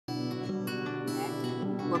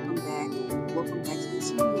Welcome back. Welcome back to the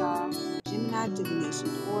channel, y'all. Gemini Divination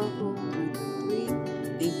Oracle 333.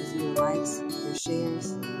 Thank you for your likes, your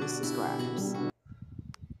shares, your subscribes.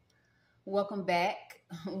 Welcome back.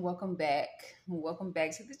 Welcome back. Welcome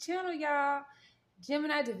back to the channel, y'all.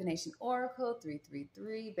 Gemini Divination Oracle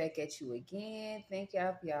 333. Back at you again. Thank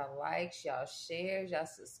y'all for y'all likes, y'all shares, y'all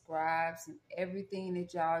subscribes, and everything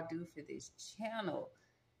that y'all do for this channel.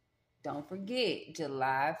 Don't forget,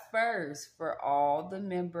 July 1st for all the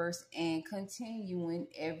members and continuing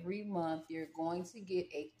every month, you're going to get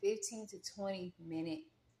a 15 to 20 minute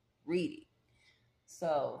reading.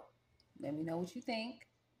 So let me know what you think.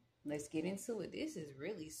 Let's get into it. This is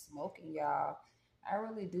really smoking, y'all. I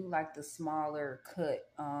really do like the smaller cut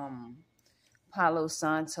Palo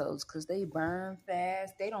Santos because they burn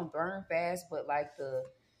fast. They don't burn fast, but like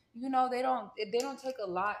they don't take a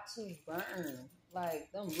lot to burn.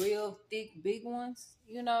 Like them real thick big ones,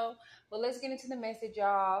 But let's get into the message,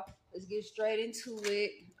 y'all. Let's get straight into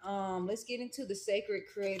it. Let's get into the Sacred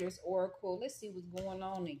Creators Oracle. Let's see what's going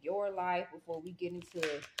on in your life before we get into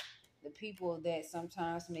the people that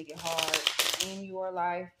sometimes make it hard in your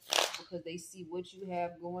life because they see what you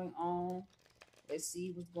have going on. Let's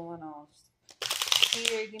see what's going on.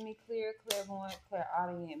 Here, give me clear, clairvoyant,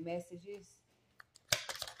 clairaudient messages.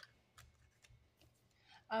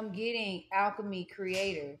 I'm getting alchemy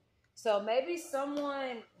creator. So maybe something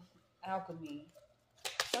about alchemy.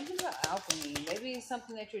 Maybe it's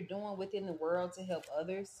something that you're doing within the world to help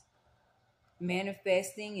others.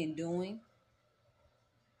 Manifesting and doing.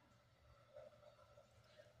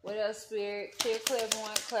 What else, Spirit? Clear,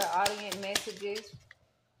 clairvoyant, clairaudient messages.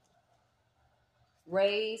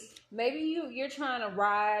 Raise. Maybe you're trying to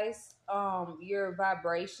rise your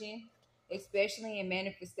vibration, especially in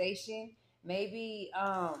manifestation. Maybe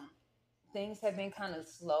things have been kind of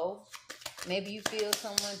slow. Maybe you feel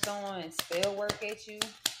someone throwing spell work at you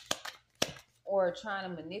or trying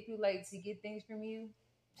to manipulate to get things from you.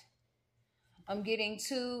 I'm getting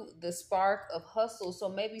to the spark of hustle. So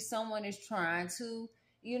maybe someone is trying to,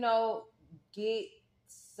 get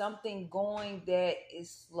something going that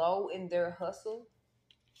is slow in their hustle.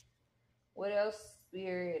 What else,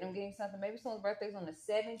 Spirit? I'm getting something. Maybe someone's birthday's on the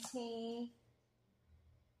 17th.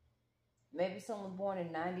 Maybe someone born in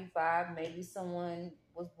 95. Maybe someone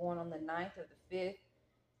was born on the 9th or the 5th.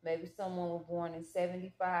 Maybe someone was born in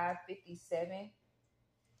 75, 57.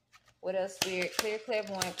 What else, Spirit? Clear,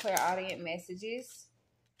 clairvoyant, clairaudient messages.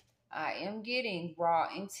 I am getting raw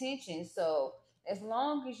intentions. So as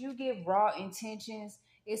long as you give raw intentions,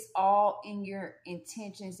 it's all in your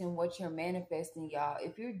intentions and what you're manifesting, y'all.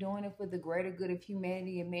 If you're doing it for the greater good of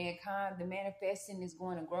humanity and mankind, the manifesting is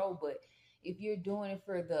going to grow. But if you're doing it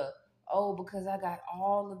for because I got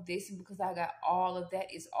all of this and because I got all of that,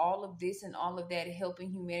 it's all of this and all of that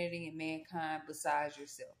helping humanity and mankind besides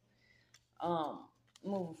yourself.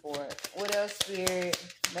 Moving forward. What else, Spirit?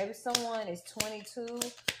 Maybe someone is 22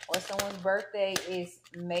 or someone's birthday is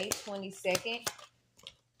May 22nd.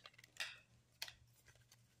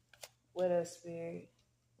 What else, Spirit?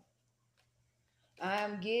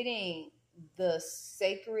 I'm getting the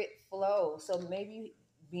sacred flow. So maybe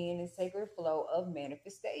being in sacred flow of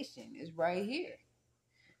manifestation is right here.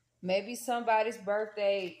 Maybe somebody's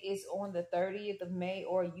birthday is on the 30th of May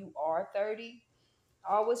or you are 30.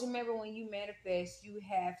 Always remember when you manifest, you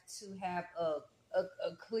have to have a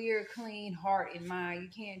clear, clean heart and mind. You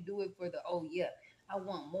can't do it for I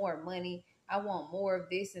want more money. I want more of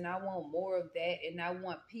this and I want more of that. And I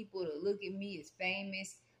want people to look at me as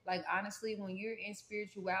famous. Like, honestly, when you're in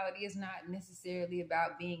spirituality, it's not necessarily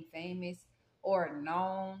about being famous or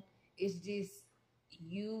known. It's just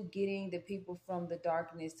you getting the people from the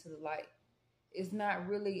darkness to the light. It's not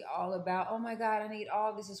really all about, oh my God, I need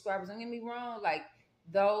all the subscribers. Don't get me wrong. Like,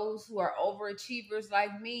 those who are overachievers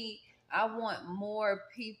like me, I want more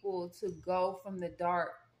people to go from the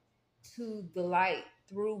dark to the light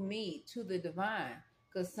through me to the divine,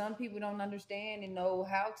 because some people don't understand and know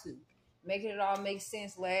how to. Making it all make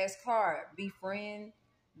sense. Last card. Befriend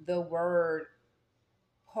the word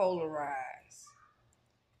polarize.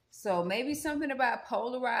 So maybe something about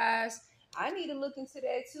polarize. I need to look into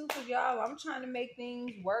that too, because y'all, I'm trying to make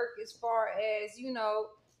things work as far as,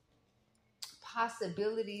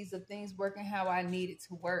 possibilities of things working how I need it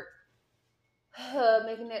to work.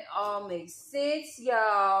 Making that all make sense,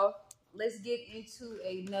 y'all. Let's get into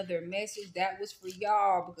another message that was for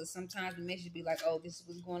y'all, because sometimes the message be like, oh, this is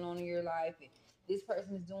what's going on in your life and this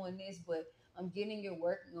person is doing this, but I'm getting you're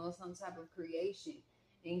working on some type of creation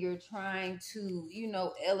and you're trying to,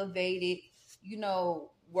 elevate it,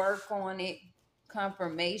 work on it,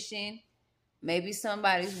 confirmation. Maybe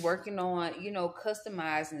somebody's working on,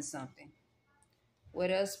 customizing something. What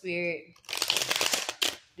else, Spirit,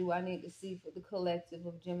 do I need to see for the collective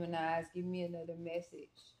of Geminis? Give me another message.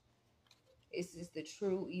 It's just the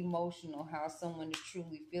true emotional, how someone is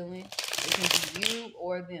truly feeling. It can be you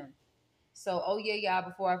or them. So, oh yeah, y'all,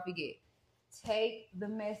 before I forget, take the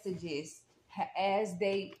messages as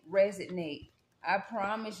they resonate. I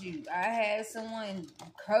promise you, I had someone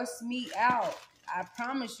cuss me out. I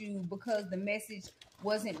promise you, because the message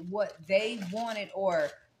wasn't what they wanted, or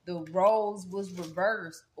the roles was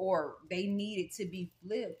reversed, or they needed to be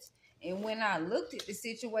flipped. And when I looked at the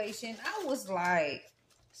situation, I was like,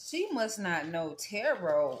 she must not know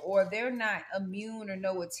tarot, or they're not immune or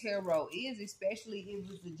know what tarot is, especially if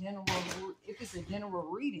it's a general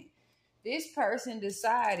reading. This person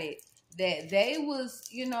decided that they was,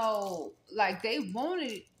 like they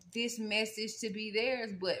wanted this message to be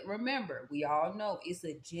theirs. But remember, we all know it's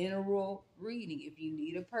a general reading. If you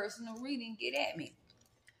need a personal reading, get at me.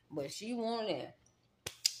 But she wanted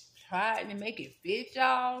to try to make it fit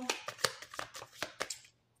y'all.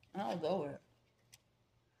 I don't go with it.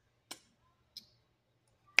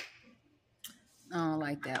 I don't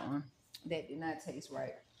like that one. That did not taste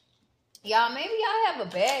right. Y'all, maybe y'all have a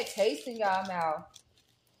bad taste in y'all mouth.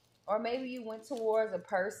 Or maybe you went towards a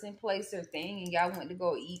person, place, or thing, and y'all went to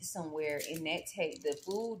go eat somewhere, and the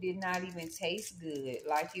food did not even taste good.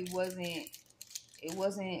 Like it wasn't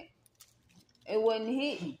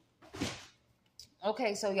hitting.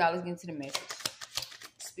 Okay, so y'all, let's get into the message.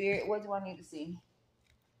 Spirit, what do I need to see?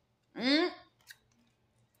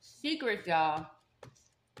 Secret, y'all.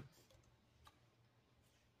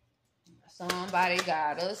 Somebody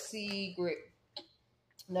got a secret.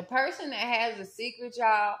 The person that has a secret,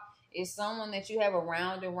 y'all, is someone that you have a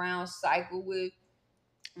round and round cycle with,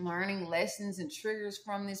 learning lessons and triggers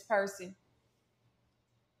from this person.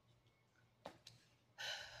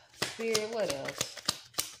 Spirit, what else?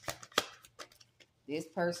 This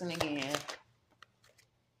person again.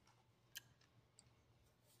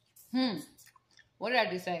 What did I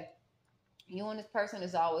just say? You and this person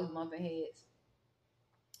is always bumping heads.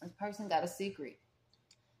 This person got a secret.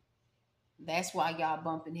 That's why y'all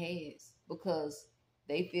bumping heads, because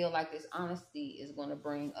they feel like this honesty is going to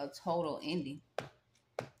bring a total ending.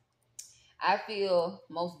 I feel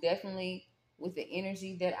most definitely with the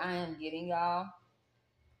energy that I am getting, y'all,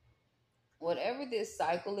 whatever this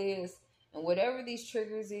cycle is, and whatever these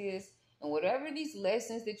triggers is, and whatever these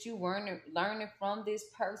lessons that you learning from this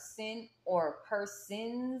person or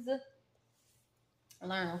persons,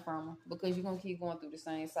 learn from them, because you're going to keep going through the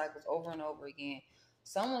same cycles over and over again.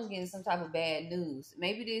 Someone's getting some type of bad news.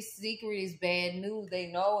 Maybe this secret is bad news. They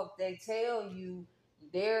know if they tell you,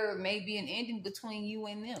 there may be an ending between you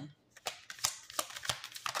and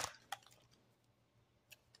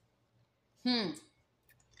them.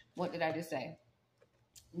 What did I just say?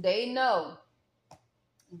 They know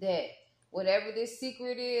that whatever this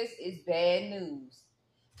secret is bad news.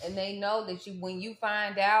 And they know that when you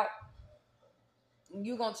find out,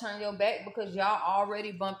 you're going to turn your back, because y'all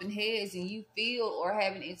already bumping heads, and you feel or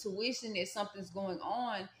have an intuition that something's going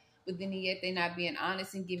on, but then yet they're not being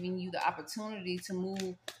honest and giving you the opportunity to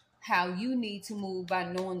move how you need to move by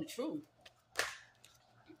knowing the truth.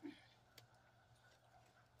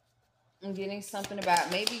 I'm getting something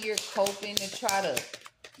about maybe you're coping to try to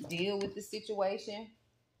deal with the situation.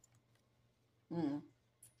 And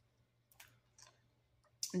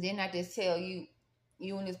then I just tell you,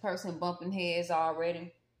 you and this person bumping heads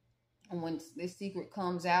already. And when this secret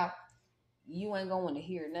comes out, you ain't going to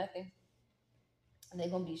hear nothing. They're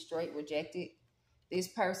going to be straight rejected. This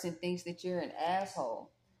person thinks that you're an asshole,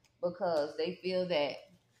 because they feel that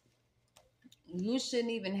you shouldn't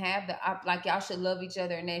even have like y'all should love each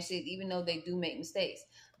other and that shit, even though they do make mistakes.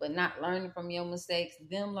 But not learning from your mistakes,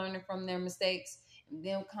 them learning from their mistakes, and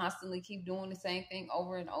them constantly keep doing the same thing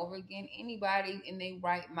over and over again. Anybody in their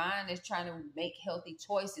right mind that's trying to make healthy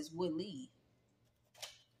choices would leave,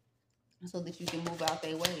 so that you can move out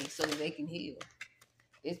their way, so that they can heal.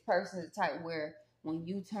 This person is the type where when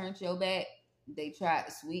you turned your back, they tried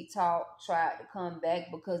to sweet talk, tried to come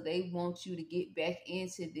back, because they want you to get back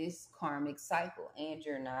into this karmic cycle, and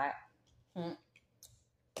you're not.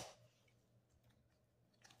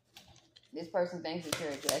 This person thinks that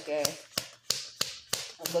you're a jackass,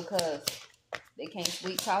 because they can't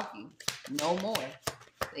sweet talk you no more.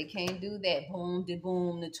 They can't do that boom de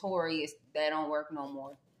boom notorious. That don't work no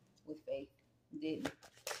more with faith. Didn't.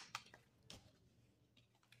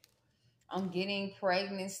 I'm getting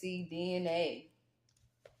pregnancy DNA,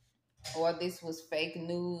 or this was fake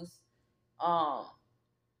news.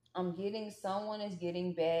 I'm getting someone is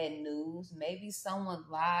getting bad news. Maybe someone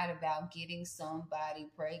lied about getting somebody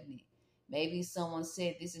pregnant. Maybe someone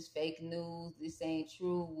said this is fake news, this ain't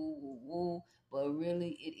true, woo, woo, woo, but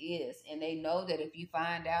really it is. And they know that if you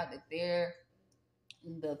find out that they're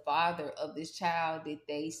the father of this child that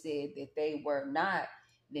they said that they were not,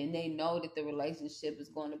 then they know that the relationship is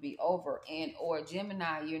going to be over. And or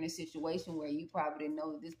Gemini, you're in a situation where you probably didn't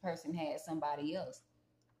know that this person had somebody else.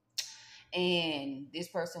 And this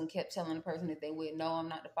person kept telling the person that they would know, I'm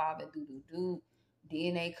not the father, do.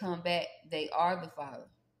 Then they come back, they are the father.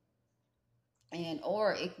 And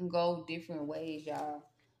or it can go different ways, y'all.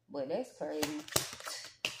 But that's crazy.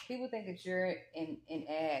 People think that you're an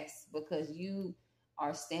ass because you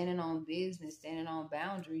are standing on business, standing on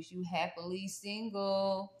boundaries. You happily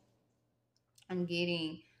single. I'm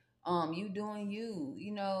getting you doing you.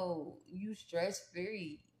 You know, you stress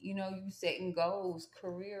free. You know, you setting goals,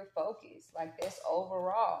 career focus. Like that's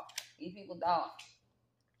overall. These people thought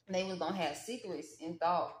they was gonna have secrets and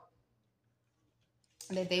thought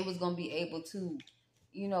that they was gonna be able to,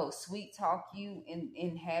 you know, sweet talk you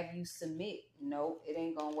and have you submit. No, it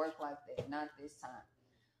ain't gonna work like that. Not this time.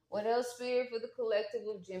 What else, Spirit, for the collective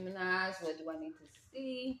of Geminis? What do I need to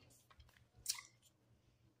see?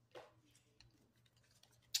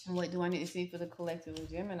 What do I need to see for the collective of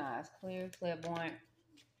Geminis? Clear, clairvoyant,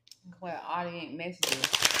 clairaudient messages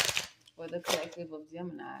for the collective of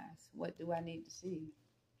Geminis. What do I need to see?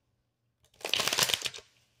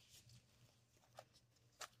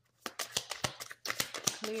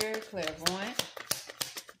 Clear, clairvoyant,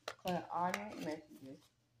 clairaudient messages.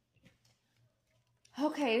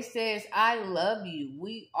 Okay, it says, I love you.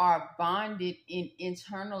 We are bonded in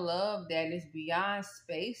internal love that is beyond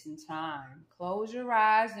space and time. Close your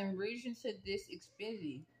eyes and reach into this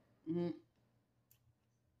infinity.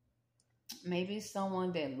 Maybe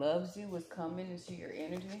someone that loves you is coming into your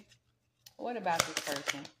energy. What about this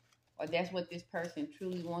person? Or that's what this person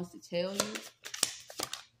truly wants to tell you.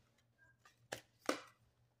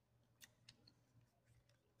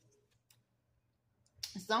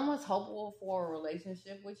 Someone's hopeful for a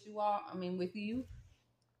relationship with you all. With you.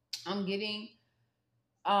 I'm getting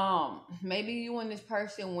maybe you and this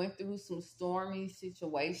person went through some stormy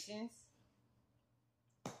situations.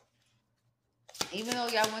 Even though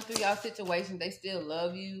y'all went through y'all situation, they still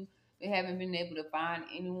love you. They haven't been able to find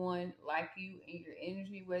anyone like you in your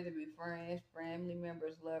energy, whether it be friends, family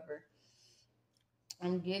members, lover.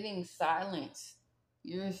 I'm getting silence.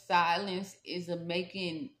 Your silence is a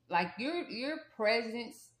making, like your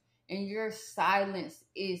presence and your silence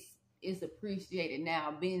is appreciated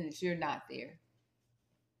now, being that you're not there.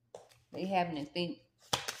 They having to think.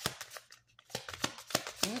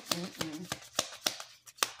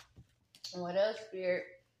 What else, Spirit?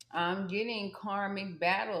 I'm getting karmic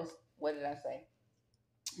battles. What did I say?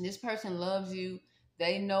 This person loves you.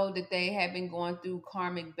 They know that they have been going through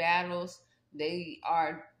karmic battles. They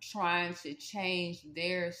are trying to change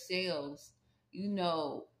their selves, you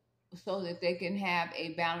know, so that they can have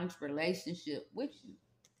a balanced relationship with you.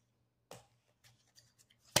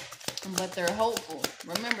 But they're hopeful.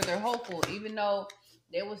 Remember, they're hopeful. Even though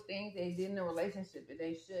there was things they did in the relationship that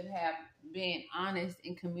they should have been honest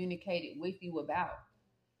and communicated with you about.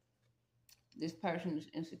 This person is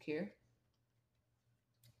insecure.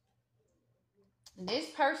 This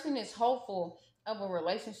person is hopeful of a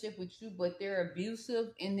relationship with you, but they're abusive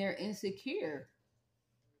and they're insecure.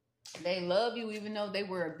 They love you even though they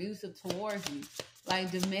were abusive towards you.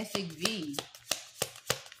 Like domestic V.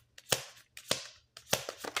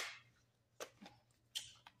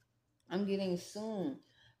 I'm getting soon.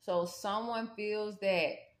 So someone feels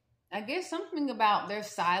that, I guess something about their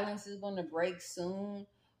silence is going to break soon,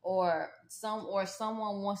 or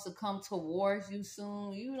someone wants to come towards you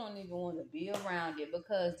soon. You don't even want to be around it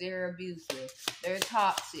because they're abusive, they're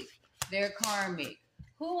toxic, they're karmic.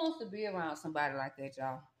 Who wants to be around somebody like that,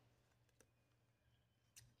 y'all?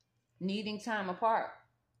 Needing time apart.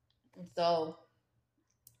 So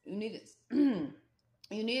you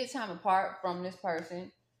needed time apart from this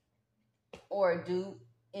person, or do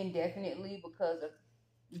indefinitely because of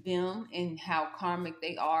them and how karmic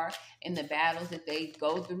they are and the battles that they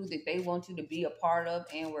go through that they want you to be a part of,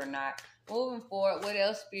 and we're not. Moving forward, what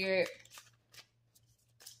else, Spirit?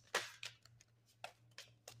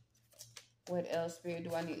 What else, Spirit,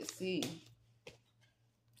 do I need to see?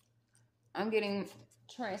 I'm getting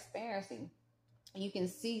transparency. You can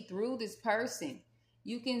see through this person.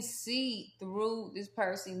 You can see through this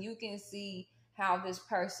person. You can see how this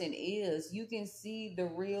person is. You can see the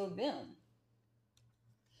real them.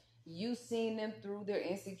 You've seen them through their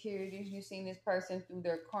insecurities. You've seen this person through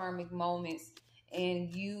their karmic moments,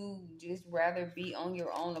 and you just rather be on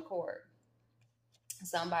your own accord.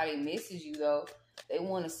 Somebody misses you, though. they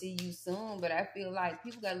want to see you soon. But I feel like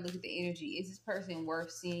people got to look at the energy. Is this person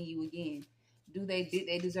worth seeing you again? Did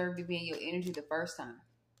they deserve to be in your energy the first time?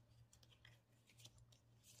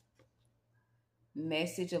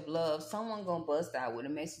 Message of love. Someone gonna bust out with a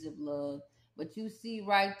message of love, but you see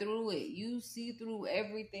right through it. You see through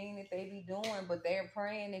everything that they be doing, but they're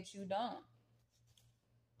praying that you don't.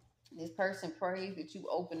 This person prays that you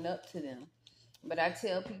open up to them. But I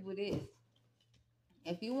tell people this: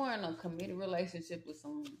 if you were in a committed relationship with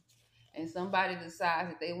someone and somebody decides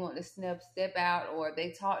that they want to step out, or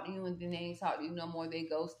they talk to you and then they ain't talk to you no more, they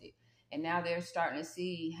ghosted, and now they're starting to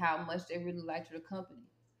see how much they really liked your company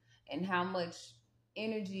and how much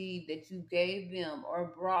energy that you gave them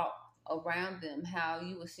or brought around them, how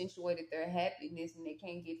you accentuated their happiness, and they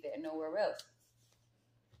can't get that nowhere else.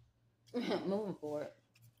 Moving forward.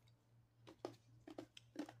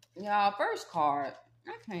 Y'all, first card,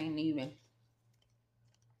 I can't even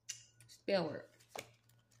spell it.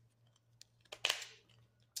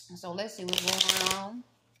 So let's see what's going on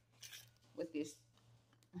with this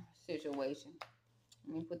situation.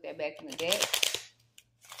 Let me put that back in the deck.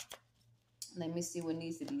 Let me see what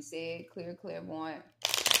needs to be said. Clear, clairvoyant,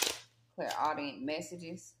 clairaudient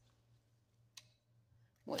messages.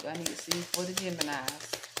 What do I need to see for the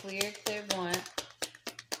Geminis? Clear, clairvoyant,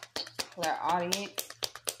 clairaudient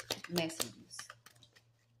messages.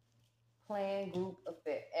 Plan, group,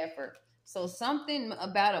 effort. So something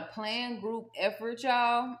about a planned group effort,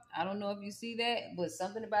 y'all. I don't know if you see that, but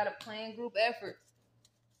something about a planned group effort.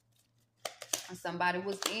 Somebody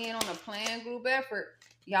was in on a planned group effort.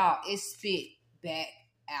 Y'all, it spit back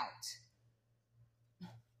out.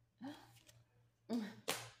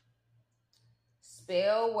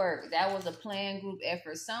 Spell work. That was a planned group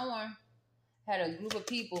effort. Someone had a group of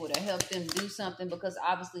people that helped them do something because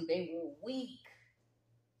obviously they were weak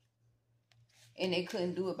and they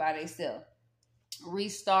couldn't do it by themselves.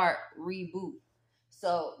 Restart, reboot.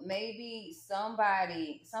 So maybe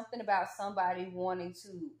something about somebody wanting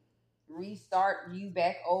to restart you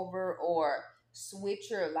back over, or switch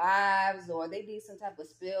your lives, or they did some type of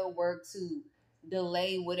spell work to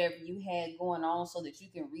delay whatever you had going on so that you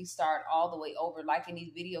can restart all the way over. Like in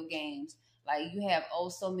these video games, like you have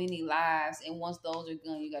so many lives, and once those are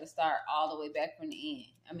gone, you got to start all the way back from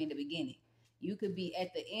the beginning. You could be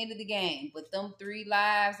at the end of the game, but them 3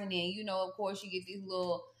 lives, and then, of course you get these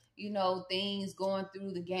little, things going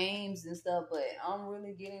through the games and stuff. But I'm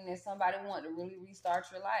really getting that somebody want to really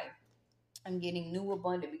restart your life. I'm getting new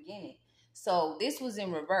abundant beginning. So this was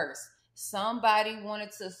in reverse. Somebody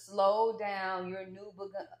wanted to slow down your new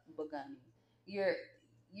your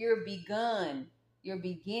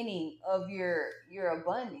beginning of your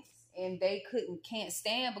abundance, and they can't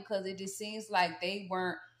stand because it just seems like they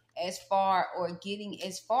weren't as far or getting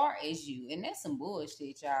as far as you, and that's some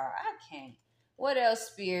bullshit, y'all. I can't. What else,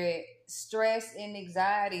 Spirit? Stress and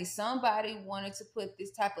anxiety. Somebody wanted to put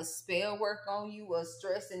this type of spell work on you, or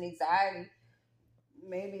stress and anxiety.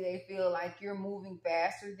 Maybe they feel like you're moving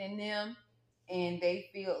faster than them, and they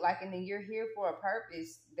feel like, and then you're here for a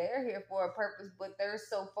purpose. They're here for a purpose, but they're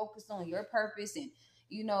so focused on your purpose, and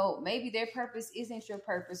maybe their purpose isn't your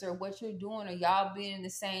purpose, or what you're doing, or y'all being in the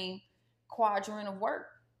same quadrant of work.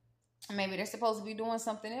 Maybe they're supposed to be doing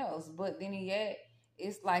something else, but then yet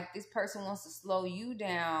it's like this person wants to slow you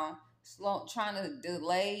down, trying to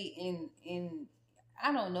delay in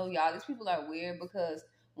I don't know, y'all. These people are weird, because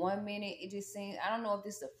one minute it just seems, I don't know if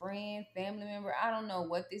this is a friend, family member, I don't know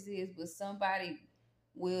what this is, but somebody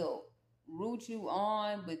will root you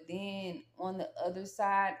on, but then on the other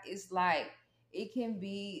side, it's like it can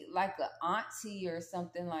be like an auntie or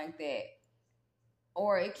something like that.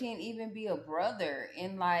 Or it can even be a brother,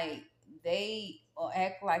 and like they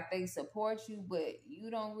act like they support you, but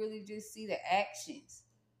you don't really just see the actions.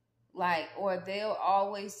 Like, or they'll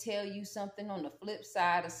always tell you something on the flip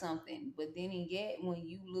side of something, but then yet when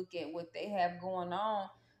you look at what they have going on,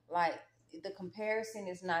 like the comparison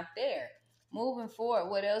is not there. Moving forward,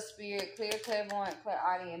 what else, Spirit? Clear, clairvoyant,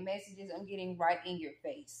 clairaudient messages. I'm getting right in your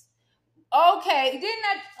face. Okay,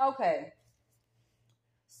 okay.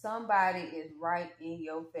 Somebody is right in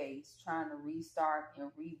your face trying to restart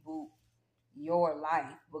and reboot your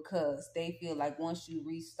life, because they feel like once you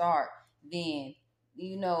restart, then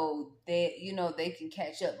they can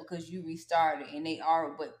catch up because you restarted, and they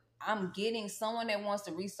are. But I'm getting someone that wants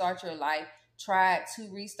to restart your life, tried to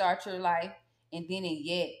restart your life, and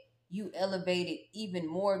yet you elevated even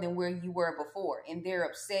more than where you were before, and they're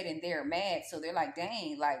upset and they're mad. So they're like,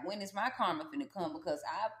 dang, like, when is my karma finna come? Because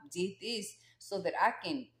I did this so that I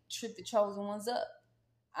can trip the chosen ones up.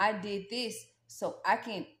 I did this so I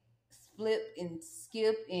can flip and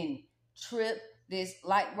skip and trip this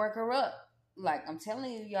light worker up. like I'm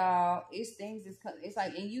telling you, y'all, it's things it's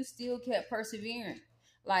like, and you still kept persevering.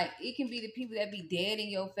 Like it can be the people that be dead in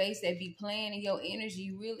your face, that be playing in your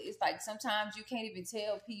energy. Really, it's like sometimes you can't even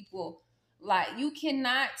tell people. Like you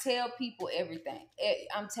cannot tell people everything.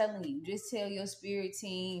 I'm telling you, just tell your spirit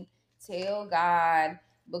team, tell God,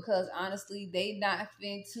 because honestly, they not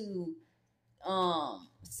fin to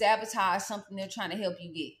sabotage something they're trying to help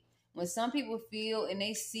you get. When some people feel and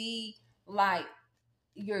they see like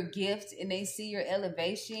your gift and they see your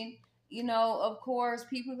elevation, you know, of course,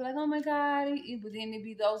 people be like, oh my God. But then there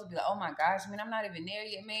be those who be like, oh my gosh, man, I'm not even there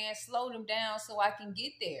yet, man. Slow them down so I can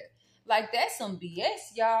get there. Like, that's some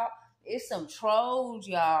BS, y'all. It's some trolls,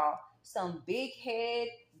 y'all. Some big head,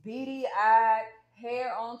 beady eyed,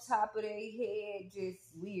 hair on top of their head, just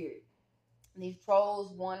weird. These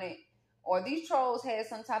trolls wanted, or these trolls had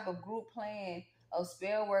some type of group plan of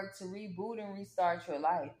spell work to reboot and restart your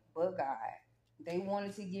life. But God, they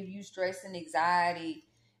wanted to give you stress and anxiety.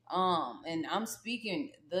 And I'm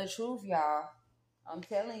speaking the truth, y'all. I'm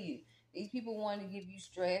telling you, these people want to give you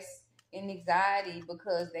stress and anxiety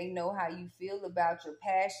because they know how you feel about your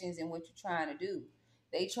passions and what you're trying to do.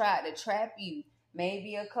 They tried to trap you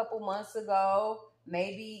maybe a couple months ago,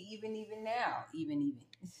 maybe even now,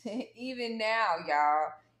 even now, y'all.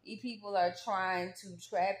 These people are trying to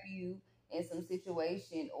trap you in some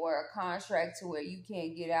situation or a contract to where you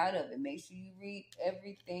can't get out of it. Make sure you read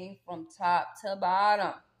everything from top to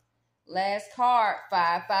bottom. Last card,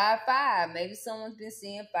 555. Maybe someone's been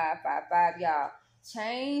seeing 555, y'all.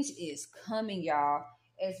 Change is coming, y'all.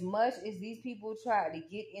 As much as these people try to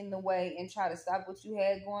get in the way and try to stop what you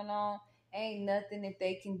had going on, ain't nothing that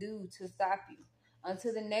they can do to stop you.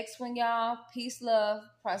 Until the next one, y'all. Peace, love,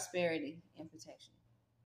 prosperity, and protection.